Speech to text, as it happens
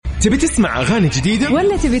تبي تسمع أغاني جديدة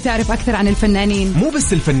ولا تبي تعرف أكثر عن الفنانين؟ مو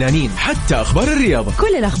بس الفنانين، حتى أخبار الرياضة،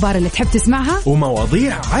 كل الأخبار اللي تحب تسمعها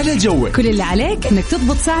ومواضيع على جوك. كل اللي عليك إنك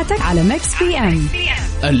تضبط ساعتك على ميكس بي ام.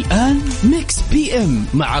 الآن ميكس بي ام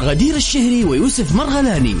مع غدير الشهري ويوسف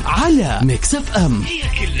مرغلاني على ميكس اف ام.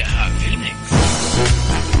 هي كلها في الميكس.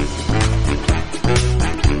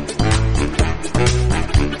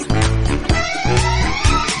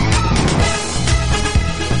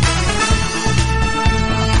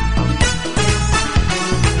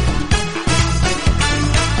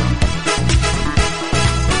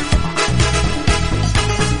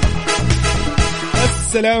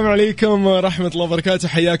 السلام عليكم ورحمة الله وبركاته،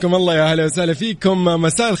 حياكم الله، يا هلا وسهلا فيكم.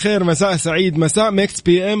 مساء الخير، مساء سعيد، مساء ميكس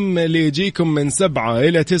بي ام اللي يجيكم من 7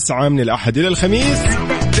 إلى 9 من الأحد إلى الخميس.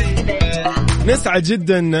 نسعد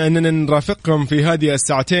جدا أننا نرافقكم في هذه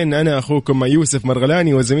الساعتين. أنا أخوكم يوسف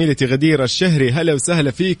مرغلاني وزميلتي غدير الشهري. هلا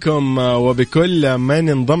وسهلا فيكم وبكل من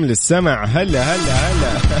انضم للسمع. هلا هلا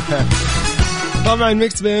هلا. طبعا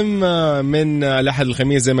ميكس بي ام من الأحد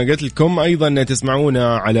الخميس زي ما قلت لكم. أيضا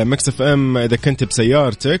تسمعونا على ميكس اف ام إذا كنت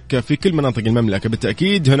بسيارتك في كل مناطق المملكة.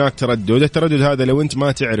 بالتأكيد هناك تردد. التردد هذا لو أنت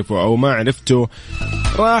ما تعرفه أو ما عرفته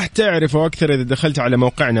راح تعرفه أكثر إذا دخلت على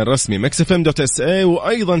موقعنا الرسمي mixfm.sa.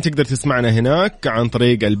 وأيضا تقدر تسمعنا هناك عن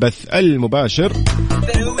طريق البث المباشر،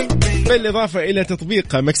 بالإضافة إلى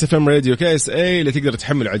تطبيق ميكس اف ام راديو KSA اللي تقدر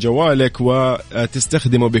تحمله على جوالك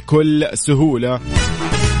وتستخدمه بكل سهولة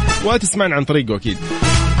وتسمعنا عن طريقه. أكيد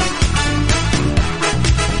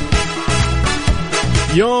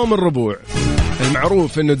يوم الربوع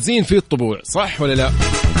المعروف أنه تزين فيه الطبوع، صح ولا لا؟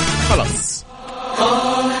 خلاص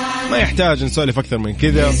ما يحتاج نسولف أكثر من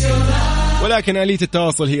كذا، ولكن آلية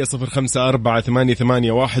التواصل هي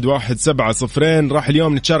 0548811700. راح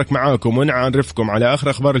اليوم نتشارك معاكم ونعرفكم على آخر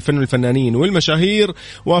أخبار الفن والفنانين والمشاهير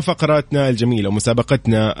وفقراتنا الجميلة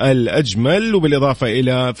ومسابقتنا الأجمل، وبالإضافة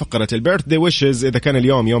إلى فقرة البيرثدي ويشز إذا كان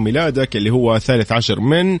اليوم يوم ميلادك اللي هو 13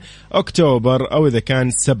 من أكتوبر أو إذا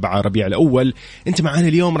كان 7 ربيع الأول. أنت معانا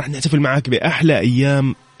اليوم راح نحتفل معاك بأحلى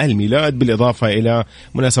أيام الميلاد بالإضافة إلى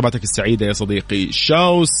مناسباتك السعيدة يا صديقي.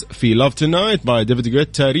 شاوس في Love Tonight by David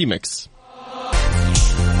Guetta ريميكس.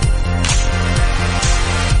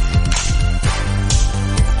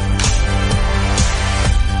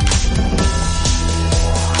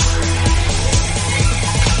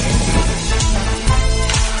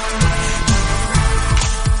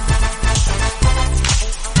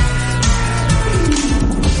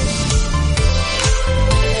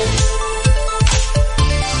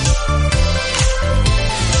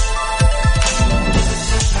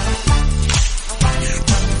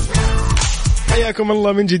 حياكم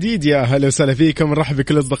الله من جديد، يا هلا وسهلا فيكم. نرحب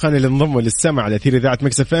بكل أصدقائنا اللي انضموا للسمع على أثير إذاعة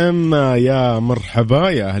ميكس اف ام. يا مرحبا،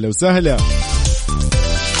 يا هلا وسهلا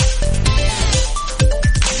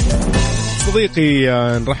صديقي.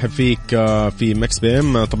 نرحب فيك في ميكس بي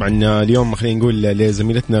ام. طبعا اليوم خلينا نقول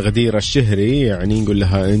لزميلتنا غدير الشهري، يعني نقول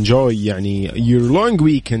لها انجوي يعني your long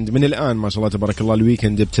weekend من الآن. ما شاء الله تبارك الله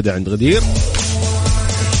الويكند ابتدى عند غدير.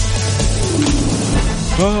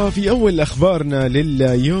 في أول أخبارنا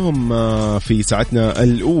لليوم في ساعتنا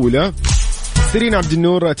الأولى، سيرين عبد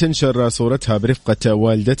النور تنشر صورتها برفقة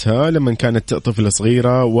والدتها لما كانت طفلة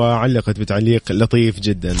صغيرة، وعلقت بتعليق لطيف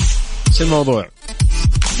جدا. شو الموضوع؟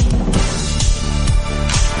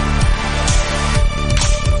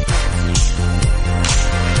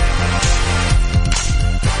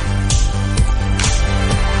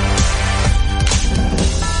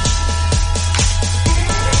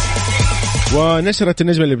 ونشرت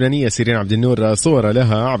النجمة اللبنانية سيرين عبد النور صورة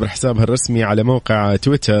لها عبر حسابها الرسمي على موقع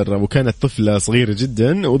تويتر، وكانت طفلة صغيرة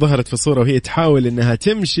جدا، وظهرت في الصورة وهي تحاول انها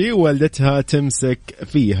تمشي ووالدتها تمسك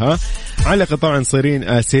فيها. علق طبعا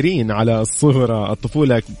سيرين على الصورة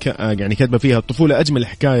الطفولة يعني كاتبة فيها: الطفولة أجمل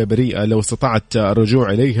حكاية بريئة لو استطعت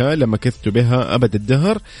الرجوع إليها لما كثت بها أبد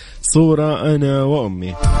الدهر، صورة أنا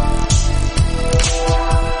وأمي.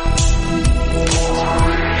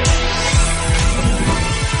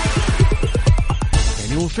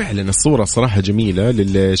 وفعلا الصورة صراحة جميلة.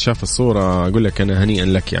 للي شاف الصورة أقول لك أنا هنيئا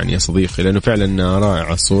لك يعني يا صديقي، لأنه فعلا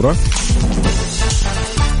رائعة الصورة.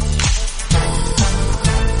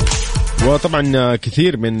 وطبعا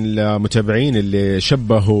كثير من المتابعين اللي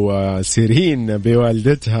شبهوا سيرين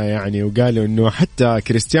بوالدتها يعني، وقالوا أنه حتى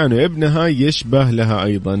كريستيانو ابنها يشبه لها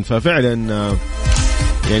أيضا. ففعلا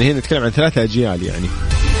يعني هنا نتكلم عن 3 أجيال يعني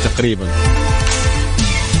تقريبا.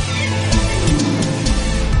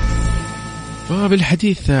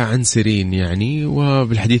 وبالحديث عن سيرين يعني،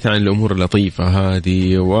 وبالحديث عن الأمور اللطيفة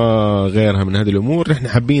هذه وغيرها من هذه الأمور، نحن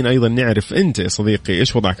حابين أيضا نعرف أنت يا صديقي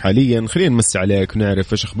إيش وضعك حاليا. خلينا نمسي عليك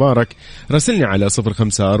ونعرف إيش أخبارك. راسلني على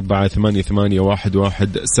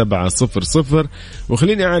 0548811700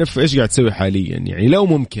 وخليني أعرف إيش قاعد تسوي حاليا، يعني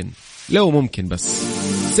لو ممكن بس.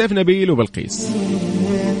 سيف نبيل وبلقيس.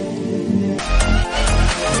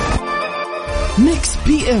 ميكس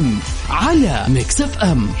بي ام على ميكس اف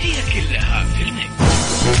ام، هي كلها في الميكس.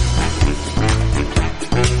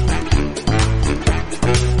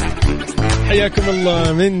 حياكم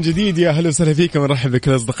الله من جديد، يا هلا وسهلا فيكم، نرحب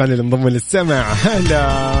بكل أصدقائنا اللي انضموا للسمع.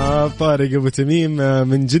 هلا طارق أبو تميم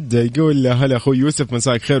من جدة يقول هلا أخوي يوسف،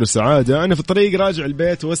 مساك خير وسعادة، أنا في الطريق راجع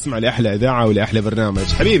البيت واسمع لأحلى إذاعة ولأحلى برنامج.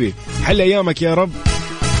 حبيبي حل أيامك يا رب،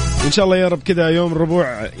 إن شاء الله يا رب كذا يوم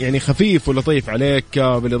الربوع يعني خفيف ولطيف عليك،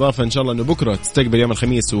 بالإضافة إن شاء الله أنه بكرة تستقبل يوم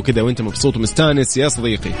الخميس وكذا وأنت مبسوط ومستانس يا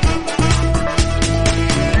صديقي.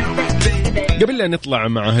 قبل لا نطلع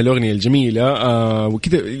مع هالأغنية الجميلة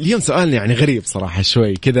وكذا، اليوم سؤالنا يعني غريب صراحة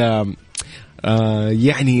شوي كذا،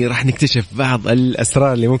 يعني راح نكتشف بعض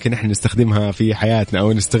الأسرار اللي ممكن نحن نستخدمها في حياتنا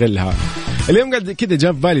أو نستغلها. اليوم قاعد كذا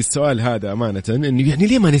جاب بالي السؤال هذا أمانة، إنه يعني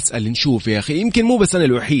ليه ما نسأل نشوف يا أخي، يمكن مو بس أنا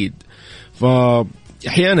الوحيد.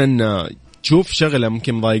 أحيانا تشوف شغلة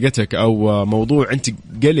ممكن مضايقتك أو موضوع أنت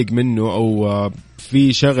قلق منه أو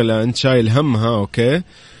في شغلة أنت شايل همها، أوكي،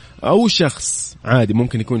 أو شخص عادي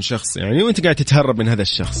ممكن يكون شخص يعني، وأنت قاعد تتهرب من هذا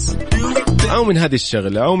الشخص أو من هذه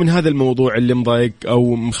الشغلة أو من هذا الموضوع اللي مضايق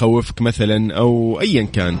أو مخوفك مثلا أو أيا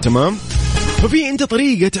كان، تمام؟ ففي أنت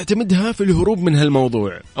طريقة تعتمدها في الهروب من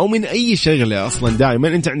هالموضوع أو من أي شغلة. أصلا دائما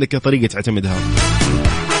أنت عندك طريقة تعتمدها.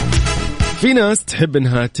 في ناس تحب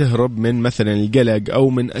انها تهرب من مثلا القلق او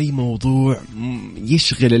من اي موضوع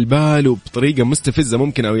يشغل البال وبطريقه مستفزه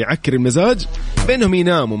ممكن او يعكر المزاج، بينهم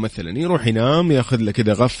يناموا مثلا، يروح ينام ياخذ له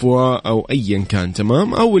كذا غفوه او ايا كان،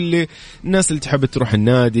 تمام؟ او اللي الناس اللي تحب تروح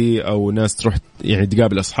النادي او ناس تروح يعني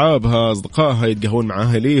تقابل اصحابها اصدقائها يتقهون مع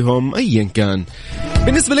اهليهم ايا كان.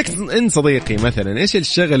 بالنسبه لك انت صديقي مثلا، ايش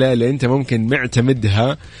الشغله اللي انت ممكن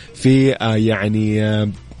معتمدها في يعني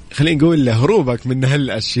خلينا نقول هروبك من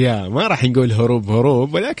هالأشياء؟ ما راح نقول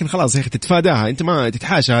هروب ولكن خلاص يا أخي تتفاداها، أنت ما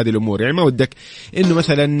تتحاشى هذه الأمور، يعني ما ودك إنه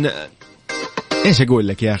مثلا إيش أقول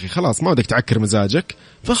لك يا أخي، خلاص ما ودك تعكر مزاجك،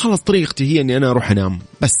 فخلاص طريقتي هي إني أنا أروح أنام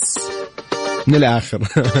بس من الآخر.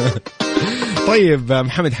 طيب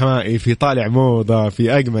محمد حمائي في طالع موضة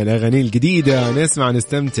في أجمل أغاني الجديدة، نسمع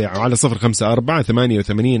نستمتع على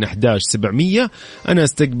 0548811700. أنا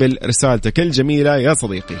استقبل رسالتك الجميلة يا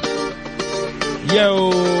صديقي.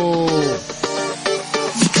 يو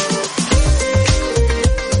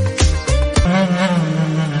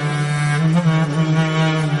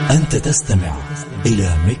أنت تستمع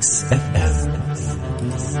إلى ميكس اف ام،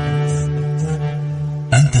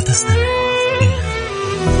 أنت تستمع إلى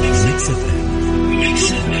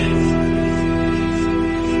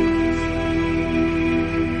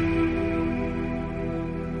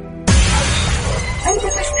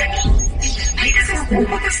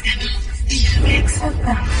اف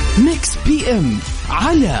ام. ميكس بي ام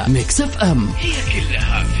على ميكس اف ام، هي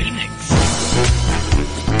كلها في الميكس.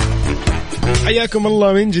 حياكم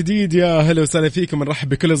الله من جديد، يا هلا وسهلا فيكم، نرحب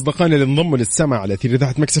بكل اصدقائنا اللي انضموا للسمع على اثير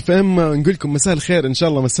اذاعه ميكس اف ام. نقول لكم مساء الخير، ان شاء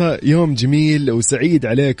الله مساء يوم جميل وسعيد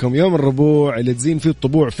عليكم، يوم الربوع اللي تزين فيه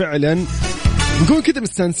الطبوع فعلا، نكون كده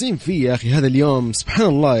مستانسين فيه يا اخي. هذا اليوم سبحان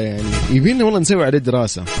الله يعني يبينا والله نسوي عليه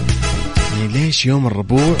دراسه، يعني ليش يوم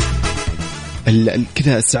الربوع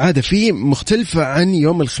كذا السعادة فيه مختلفة عن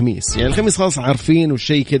يوم الخميس؟ يعني الخميس خلاص عارفين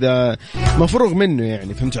والشيء كذا مفروغ منه،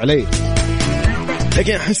 يعني فهمت علي؟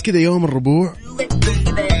 لكن أحس كذا يوم الربوع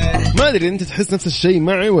ما أدري أنت تحس نفس الشيء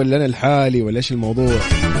معي ولا أنا الحالي ولا إيش الموضوع.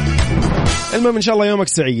 المهم إن شاء الله يومك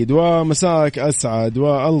سعيد ومساك أسعد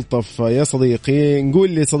وألطف يا صديقي. نقول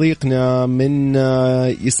لصديقنا من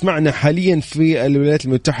يسمعنا حاليا في الولايات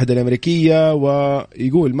المتحدة الأمريكية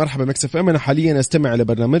ويقول مرحبا ميكس اف ام، أنا حاليا أستمع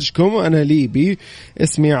لبرنامجكم، أنا ليبي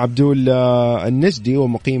اسمي عبدول النجدي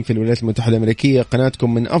ومقيم في الولايات المتحدة الأمريكية،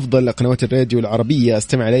 قناتكم من أفضل قنوات الراديو العربية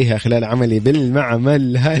أستمع إليها خلال عملي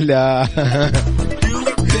بالمعمل. هلا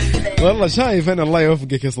والله شايف أنا، الله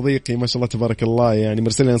يوفقك يا صديقي، ما شاء الله تبارك الله، يعني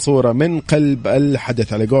مرسل لنا صورة من قلب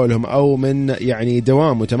الحدث على قولهم أو من يعني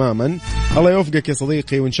دوامه تماما. الله يوفقك يا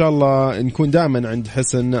صديقي، وإن شاء الله نكون دائما عند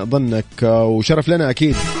حسن ظنك، وشرف لنا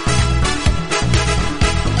أكيد.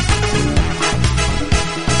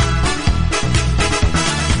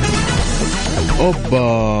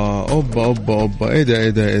 اوبا ايه ده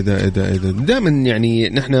دائما يعني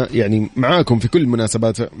نحن يعني معاكم في كل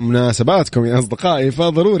مناسباتكم يا اصدقائي،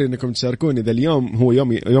 فضروري انكم تشاركوني. اذا اليوم هو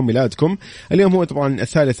يوم ميلادكم، اليوم هو طبعا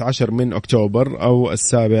 13 من اكتوبر او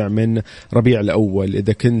 7 من ربيع الاول.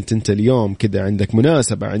 اذا كنت انت اليوم كذا عندك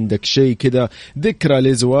مناسبة، عندك شيء كذا ذكرى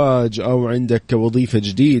لزواج، او عندك وظيفة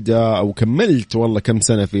جديدة، او كملت والله كم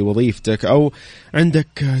سنة في وظيفتك، او عندك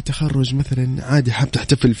تخرج مثلا عادي حاب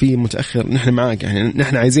تحتفل فيه متأخر، نحن معاك يعني،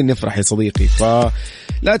 نحن عايزين نفرح يا صديقي،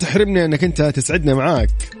 فلا تحرمني انك انت تسعدنا معاك.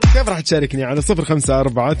 كيف راح تشاركني؟ على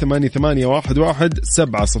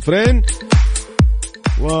 0548811700.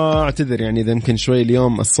 واعتذر يعني اذا يمكن شوي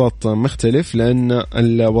اليوم الصوت مختلف لان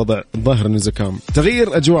الوضع ظاهر انه زكام،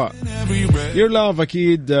 تغيير اجواء. Your Love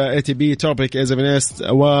اكيد ATB Topic as a Nest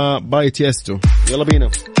وباي تيستو. يلا بينا.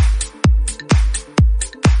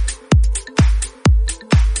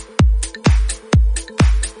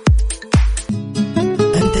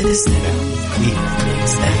 أنت تستمع إلى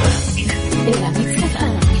ميكس أف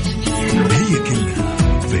أم. هي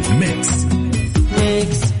كلها في الميكس.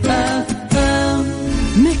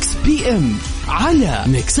 ميكس بي ام على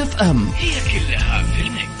ميكس اف ام. هي كلها في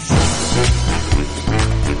الميكس.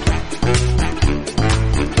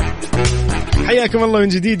 حياكم الله من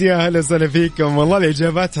جديد، يا هلا وسهلا فيكم. والله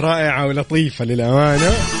الإجابات رائعة ولطيفة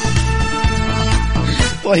للأمانة.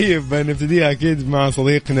 طيب نبتديها أكيد مع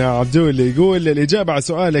صديقنا عبدول اللي يقول الإجابة على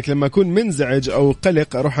سؤالك لما أكون منزعج أو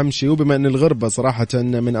قلق أروح أمشي، وبما أن الغربة صراحة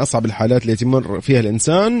من أصعب الحالات اللي يتمر فيها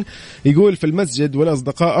الإنسان، يقول في المسجد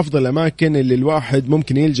والأصدقاء أفضل الأماكن اللي الواحد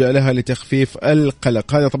ممكن يلجأ لها لتخفيف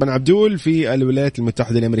القلق. هذا طبعا عبدول في الولايات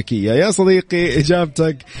المتحدة الأمريكية. يا صديقي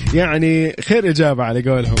إجابتك يعني خير إجابة على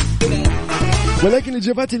قولهم، ولكن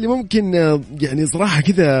الإجابات اللي ممكن يعني صراحة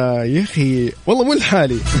كذا يا أخي والله مو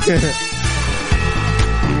الحالي.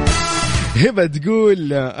 هبة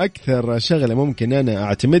تقول أكثر شغلة ممكن أنا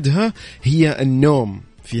أعتمدها هي النوم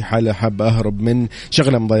في حالة حابة أهرب من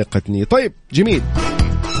شغلة مضايقتني. طيب جميل،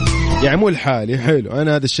 يعني مو الحالي، حلو.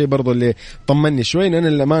 أنا هذا الشيء برضو اللي طمني شوي، أنا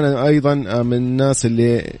الأمانة أيضا من الناس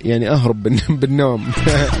اللي يعني أهرب بالنوم.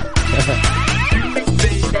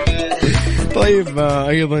 طيب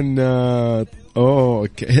أيضا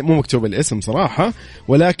مو مكتوب الاسم صراحة،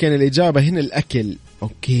 ولكن الإجابة هنا الأكل.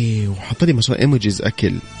 أوكي، وحط لي مصر إيموجيز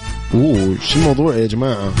أكل. شو الموضوع يا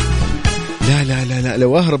جماعة؟ لا لا لا لا،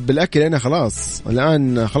 لو أهرب بالأكل أنا خلاص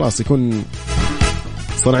الآن خلاص يكون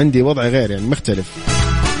صار عندي وضع غير يعني مختلف.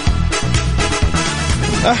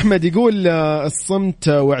 أحمد يقول الصمت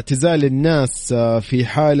واعتزال الناس في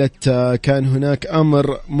حالة كان هناك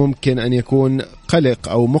أمر ممكن أن يكون قلق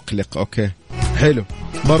أو مقلق. أوكي حلو،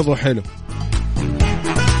 برضو حلو.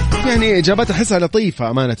 يعني إجابات أحسها لطيفة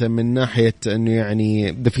أمانة من ناحية أنه يعني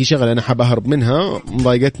إذا في شغلة أنا حاب أهرب منها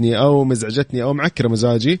مضايقتني أو مزعجتني أو معكرة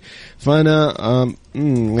مزاجي، فأنا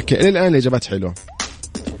إلى الآن الإجابات حلوة.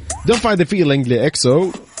 Don't fight the feeling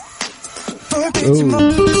لإكسو.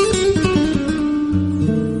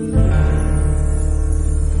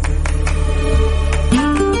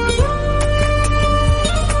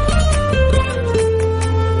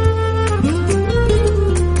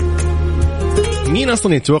 مين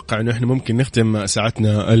أصلا يتوقع أنه إحنا ممكن نختم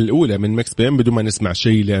ساعتنا الأولى من مكس بي ام بدون ما نسمع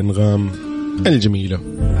شيء لأنغام الجميلة؟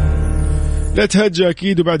 لا تهجى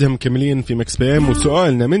أكيد، وبعدها مكملين في مكس بي ام.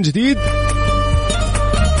 وسؤالنا من جديد،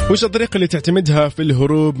 وش الطريقة اللي تعتمدها في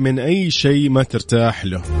الهروب من أي شيء ما ترتاح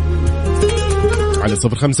له؟ على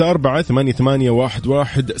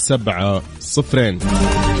 0548811700.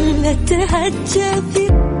 لا تهجى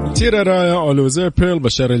في تيرارا أولوزر بيرل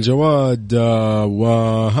بشار الجواد.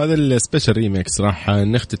 وهذا السبيشال ريميكس راح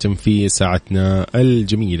نختتم فيه ساعتنا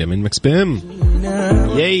الجميلة من مكس بي ام.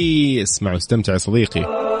 ياي اسمع واستمتع يا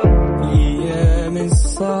صديقي.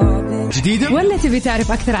 جديدة ولا تبي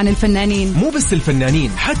تعرف أكثر عن الفنانين؟ مو بس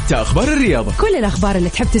الفنانين، حتى أخبار الرياضة، كل الأخبار اللي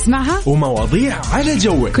تحب تسمعها ومواضيع على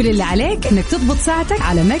جوك. كل اللي عليك إنك تضبط ساعتك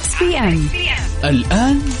على ميكس بي ام.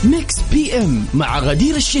 الآن ميكس بي ام مع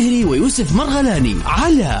غدير الشهري ويوسف مرغلاني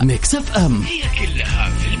على ميكس اف ام. هي كلها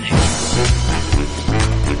في الميكس.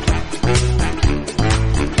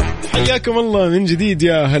 حياكم الله من جديد،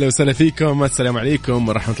 يا هلا وسهلا فيكم. السلام عليكم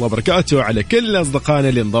ورحمة الله وبركاته على كل أصدقائنا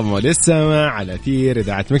اللي انضموا للسماع على أثير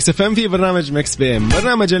إذاعة ميكس اف ام في برنامج ميكس بي ام،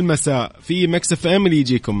 برنامج المساء في ميكس اف ام اللي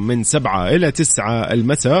يجيكم من 7 إلى 9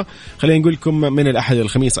 المساء. خلينا نقول لكم من الأحد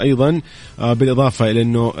الخميس أيضا، بالإضافة إلى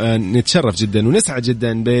أنه نتشرف جدا ونسعد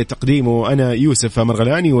جدا بتقديمه أنا يوسف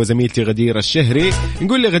مرغلاني وزميلتي غدير الشهري.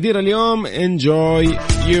 نقول لغدير اليوم enjoy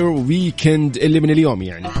your weekend اللي من اليوم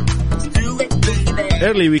يعني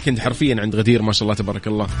early weekend حرفيا عند غدير ما شاء الله تبارك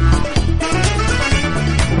الله.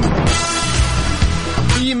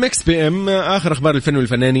 في ميكس بي ام، آخر أخبار الفن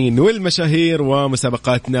والفنانين والمشاهير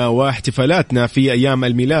ومسابقاتنا واحتفالاتنا في أيام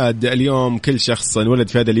الميلاد. اليوم كل شخص انولد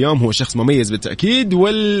في هذا اليوم هو شخص مميز بالتأكيد،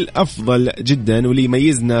 والأفضل جدا واللي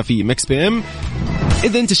يميزنا في ميكس بي ام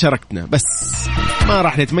إذا أنت شاركتنا، بس ما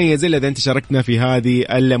راح نتميز إلا إذا أنت شاركتنا في هذه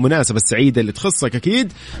المناسبة السعيدة اللي تخصك.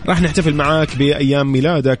 أكيد راح نحتفل معاك بأيام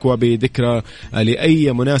ميلادك وبذكرى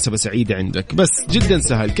لأي مناسبة سعيدة عندك. بس جدا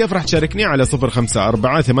سهل، كيف راح تشاركني؟ على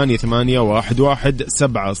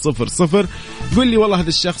 0548811700. قل لي والله هذا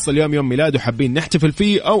الشخص اليوم يوم ميلاده حابين نحتفل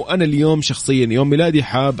فيه، أو أنا اليوم شخصيا يوم ميلادي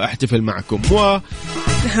حاب أحتفل معكم،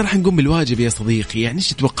 ونحن راح نقوم بالواجب يا صديقي. يعني إيش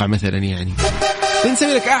تتوقع مثلا؟ يعني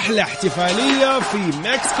نسوي لك أحلى احتفالية في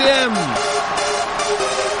ميكس بي ام.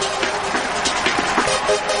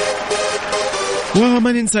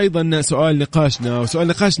 وما ننسى أيضا سؤال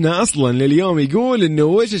نقاشنا أصلا لليوم يقول إنه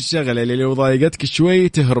وش الشغلة اللي لو ضايقتك شوي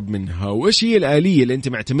تهرب منها، وش هي الآلية اللي أنت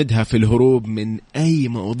معتمدها في الهروب من أي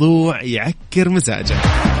موضوع يعكر مزاجك.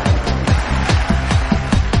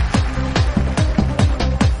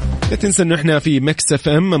 لا تنسى إنه إحنا في ميكس اف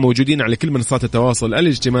ام موجودين على كل منصات التواصل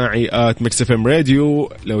الاجتماعي @ميكس اف ام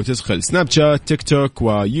راديو. لو تدخل سناب شات، تيك توك،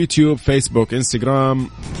 ويوتيوب، فيسبوك، انستغرام،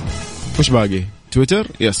 وش باقي؟ تويتر،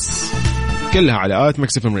 يس، كلها على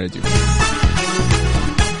ميكس اف ام راديو.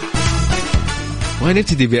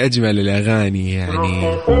 وهنبتدي بأجمل الأغاني، يعني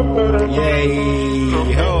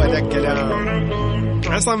ياي هو ذا الكلام.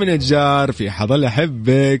 عصام النجار في حظل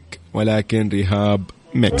أحبك، ولكن رهاب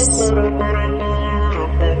ميكس.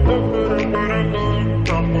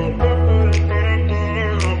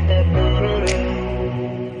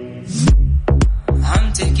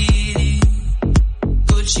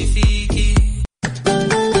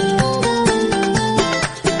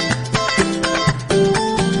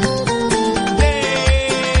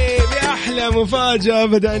 مفاجأة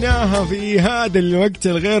بدأناها في هذا الوقت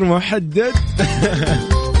الغير محدد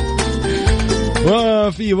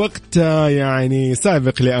وفي وقت يعني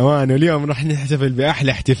سابق لأوانه. اليوم راح نحتفل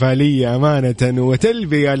بأحلى احتفالية أمانة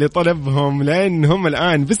وتلبية لطلبهم، لأنهم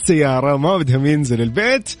الآن بالسيارة ما بدهم ينزلوا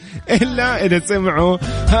البيت إلا إذا سمعوا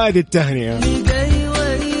هذه التهنئة.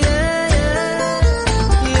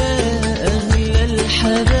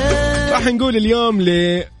 راح نقول اليوم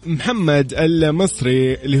لمحمد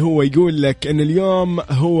المصري اللي هو يقول لك أن اليوم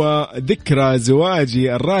هو ذكرى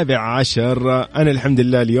زواجي 14. أنا الحمد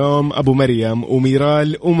لله اليوم أبو مريم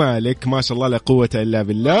وميرال ومالك، ما شاء الله لا قوة إلا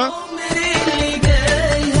بالله.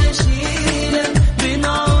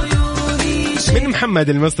 من محمد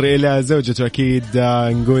المصري إلى زوجته أكيد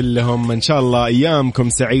نقول لهم إن شاء الله أيامكم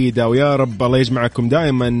سعيدة، ويا رب الله يجمعكم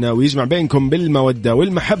دائما ويجمع بينكم بالمودة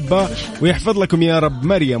والمحبة، ويحفظ لكم يا رب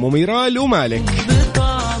مريم وميرال ومالك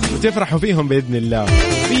وتفرحوا فيهم بإذن الله.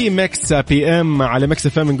 في ميكس بي ام على ميكس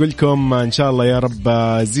اف ام نقول لكم إن شاء الله يا رب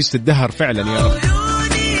زيجة الدهر فعلا يا رب.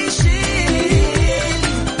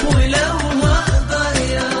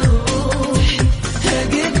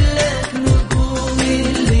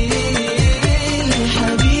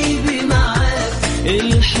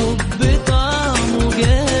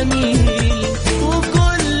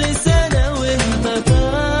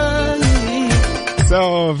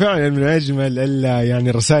 فعلا من أجمل يعني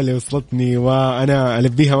الرسائل اللي وصلتني وأنا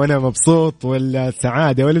ألبيها وأنا مبسوط،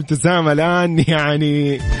 والسعادة والابتسامة الآن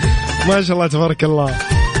يعني ما شاء الله تبارك الله.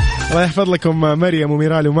 الله يحفظ لكم مريم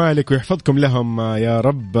وميرال ومالك ويحفظكم لهم يا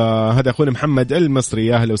رب. هذا أخونا محمد المصري،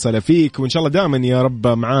 يا أهلا وسهلا فيك، وإن شاء الله دائما يا رب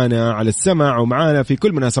معانا على السمع ومعانا في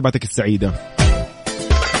كل مناسباتك السعيدة.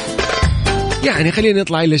 يعني خلينا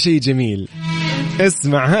نطلع إلى شيء جميل.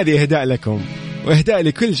 اسمع، هذه إهداء لكم وإهداء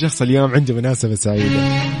لكل شخص اليوم عنده مناسبة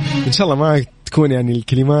سعيدة. إن شاء الله ما تكون يعني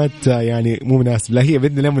الكلمات يعني مو مناسبة، لا هي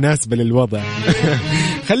بإذن الله مناسبة للوضع.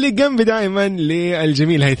 خليك جنبي دائما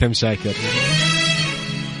للجميل هيثم شاكر.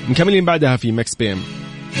 مكملين بعدها في ميكس بي ام.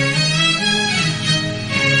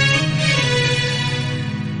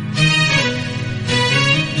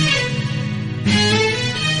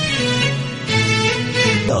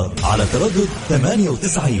 على تردد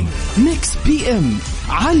 98 ميكس بي ام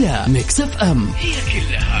على ميكس اف ام، هي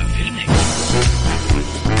كلها في الميكس.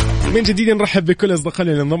 من جديد نرحب بكل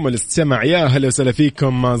أصدقائنا اللي انضموا للاستماع. يا هلا وسهلا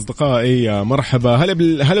فيكم أصدقائي، يا مرحبا.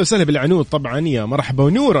 هلا وسهلا بالعنود طبعا، يا مرحبا.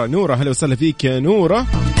 ونورة هلا وسهلا فيك يا نورة.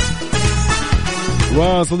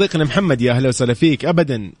 وصديقنا محمد يا هلا وسهلا فيك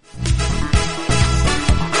أبدا.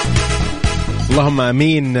 اللهم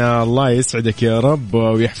امين. الله يسعدك يا رب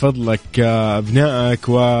ويحفظ لك ابنائك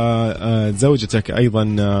وزوجتك ايضا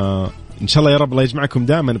ان شاء الله يا رب. الله يجمعكم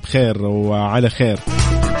دائما بخير وعلى خير.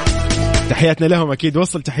 تحياتنا لهم، اكيد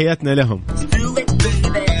وصل تحياتنا لهم.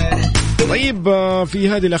 طيب في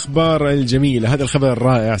هذه الأخبار الجميلة، هذا الخبر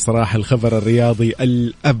الرائع صراحة، الخبر الرياضي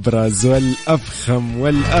الأبرز والأفخم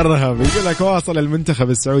والأرهب. يقول لك واصل المنتخب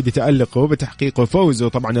السعودي تألقه بتحقيق فوزه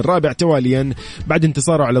طبعا الرابع تواليا بعد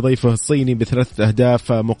انتصاره على ضيفه الصيني ب3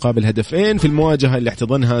 أهداف مقابل هدفين في المواجهة اللي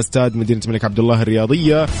احتضنها استاد مدينة الملك عبد الله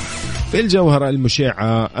الرياضية في الجوهرة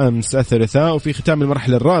المشعة أمس الثلاثاء، وفي ختام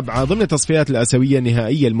المرحلة الرابعة ضمن التصفيات الآسيوية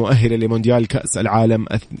النهائية المؤهلة لمونديال كأس العالم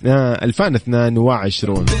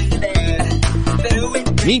 2022.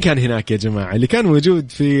 مين كان هناك يا جماعة؟ اللي كان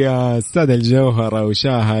موجود في استاد الجوهرة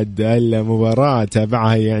وشاهد المباراة،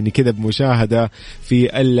 تابعها يعني كذا بمشاهدة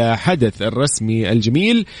في الحدث الرسمي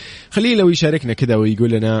الجميل، خليه لو يشاركنا كذا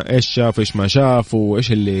ويقول لنا إيش شاف إيش ما شاف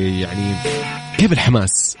وإيش اللي يعني كيف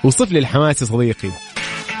الحماس. وصف لي الحماس يا صديقي.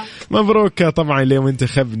 مبروك طبعا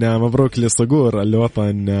لمنتخبنا، مبروك لصقور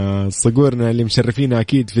الوطن، صقورنا اللي مشرفين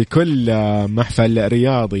أكيد في كل محفل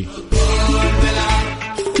رياضي.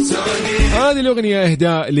 هذه الأغنية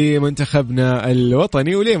إهداء لمنتخبنا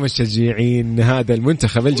الوطني ولمشجعين هذا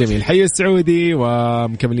المنتخب الجميل. حي السعودي،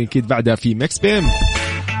 ومكملين أكيد بعدها في ميكس بي ام.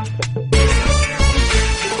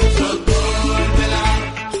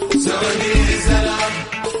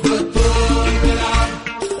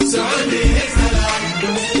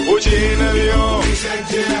 وجينا اليوم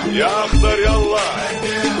يا أخضر يلا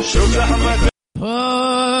شوف أحمد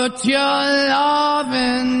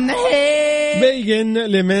بيجن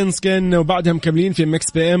لمنسكن، وبعدها مكملين في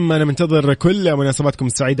ميكس بي ام. أنا منتظر كل مناسباتكم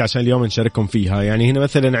السعيدة عشان اليوم نشارككم فيها. يعني هنا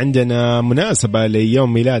مثلا عندنا مناسبة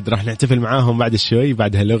ليوم ميلاد راح نحتفل معاهم بعد شوي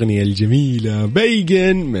بعد هالأغنية الجميلة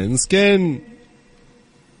بيجن منسكن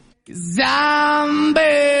زامبي.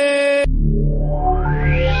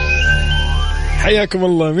 حياكم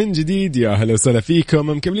الله من جديد، يا هلا وسهلا فيكم.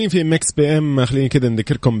 مكملين في ميكس بي ام. خليني كذا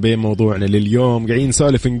نذكركم بموضوعنا لليوم. قاعدين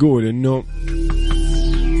نسولف نقول انه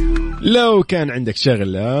لو كان عندك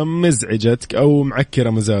شغلة مزعجتك او معكرة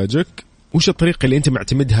مزاجك، وش الطريقة اللي انت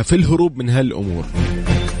معتمدها في الهروب من هالامور؟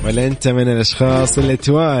 ولا انت من الاشخاص اللي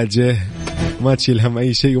تواجه ما تشيل هم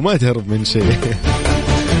اي شيء وما تهرب من شيء؟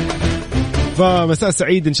 فمساء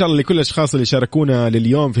سعيد ان شاء الله لكل الاشخاص اللي شاركونا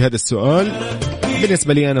لليوم في هذا السؤال.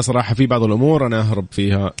 بالنسبة لي أنا صراحة في بعض الأمور أنا أهرب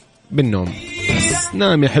فيها بالنوم.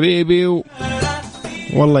 نام يا حبيبي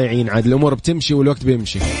والله يعين، عاد الأمور بتمشي والوقت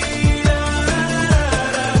بيمشي.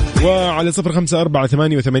 وعلى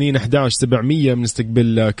 0548811700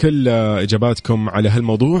 بنستقبل كل إجاباتكم على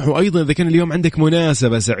هالموضوع. وأيضا إذا كان اليوم عندك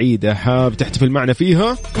مناسبة سعيدة حاب تحتفل معنا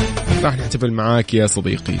فيها راح نحتفل معاك يا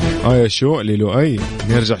صديقي. يا شو ليلو أي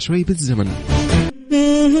نرجع شوي بالزمن.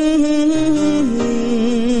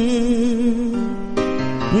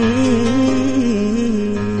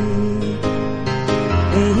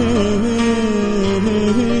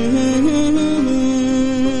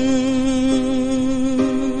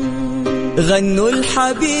 غنوا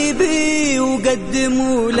الحبيبي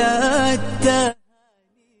وقدموا له التهاني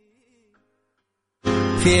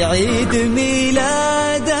في عيد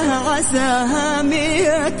ميلاده عساها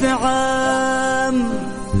 100 عام.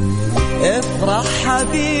 افرح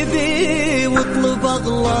حبيبي واطلب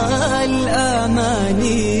أغلى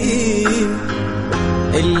الأماني،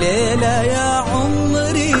 الليلة يا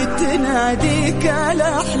عمري تناديك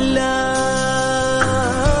الأحلام.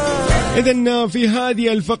 إذن في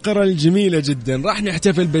هذه الفقرة الجميلة جدا راح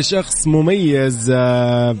نحتفل بشخص مميز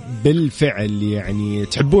بالفعل، يعني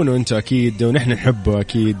تحبونه أنت أكيد ونحن نحبه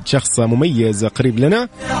أكيد. شخص مميز قريب لنا،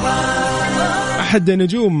 أحد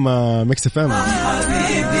نجوم ميكس اف ام،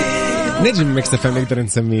 نجم ميكس اف ام نقدر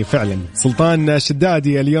نسميه فعلا. سلطان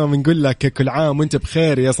شدادي اليوم نقول لك كل عام وانت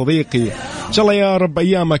بخير يا صديقي، إن شاء الله يا رب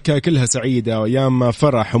أيامك كلها سعيدة وأيام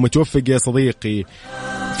فرح ومتوفق يا صديقي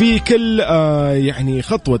في كل يعني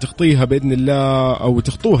خطوة تخطيها بإذن الله أو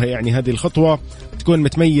تخطوها. يعني هذه الخطوة تكون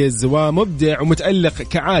متميز ومبدع ومتألق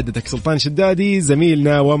كعادتك. سلطان شدادي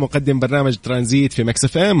زميلنا ومقدم برنامج ترانزيت في ميكس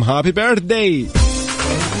اف ام، هابي بيرثداي.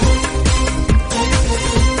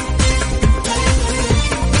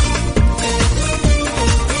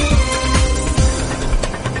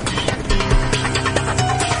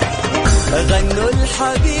 غنوا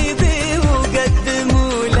الحبيبي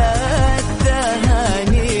وقدموا له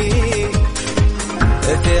التهاني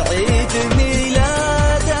في عيد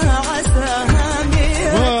ميلاده عساها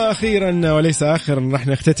 100. وأخيرا وليس آخرا راح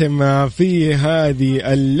نختتم في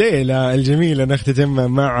هذه الليلة الجميلة،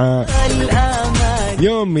 نختتم مع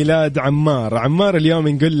يوم ميلاد عمار اليوم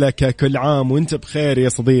نقول لك كل عام وانت بخير يا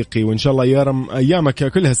صديقي، وإن شاء الله يرم أيامك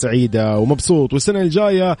كلها سعيدة ومبسوط، والسنة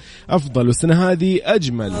الجاية أفضل والسنة هذه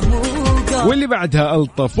أجمل واللي بعدها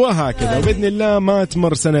ألطف، وهكذا. وبإذن الله ما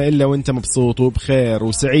تمر سنة إلا وانت مبسوط وبخير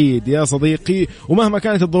وسعيد يا صديقي، ومهما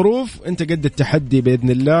كانت الظروف انت قد التحدي بإذن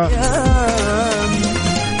الله.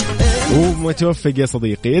 ومتوفق يا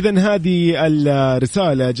صديقي. إذن هذه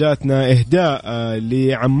الرسالة جاتنا إهداء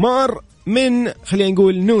لعمار من خلينا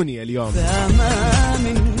نقول نوني اليوم.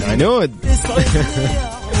 عنود.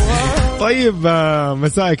 طيب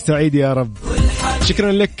مساءك سعيد يا رب.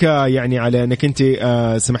 شكرا لك يعني على أنك أنت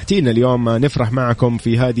سمحتينا اليوم نفرح معكم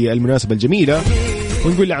في هذه المناسبة الجميلة،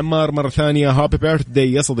 ونقول لعمار مرة ثانية هابي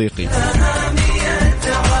بيرثداي يا صديقي.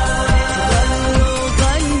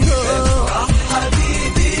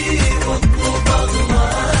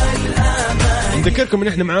 نذكركم ان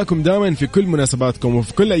احنا معاكم دائما في كل مناسباتكم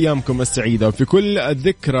وفي كل ايامكم السعيده، وفي كل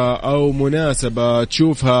ذكرى او مناسبه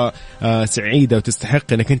تشوفها سعيده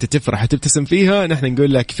وتستحق انك انت تفرح وتبتسم فيها، نحن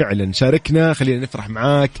نقول لك فعلا شاركنا، خلينا نفرح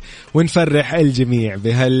معاك ونفرح الجميع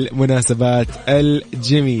بهالمناسبات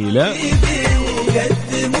الجميله.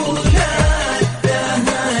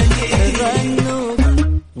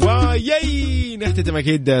 وياي نختتم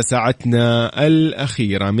أكيد ساعتنا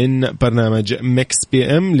الأخيرة من برنامج ميكس بي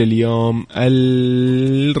ام لليوم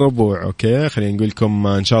الربوع. أوكي خلينا نقول لكم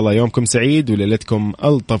إن شاء الله يومكم سعيد وليلتكم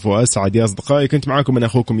ألطف وأسعد يا أصدقائي. كنت معاكم من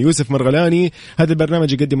أخوكم يوسف مرغلاني. هذا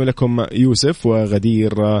البرنامج يقدم لكم يوسف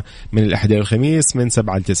وغدير من الأحد والخميس من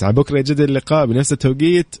 7 ل 9. بكرة يجدد اللقاء بنفس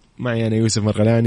التوقيت معي أنا يوسف مرغلاني.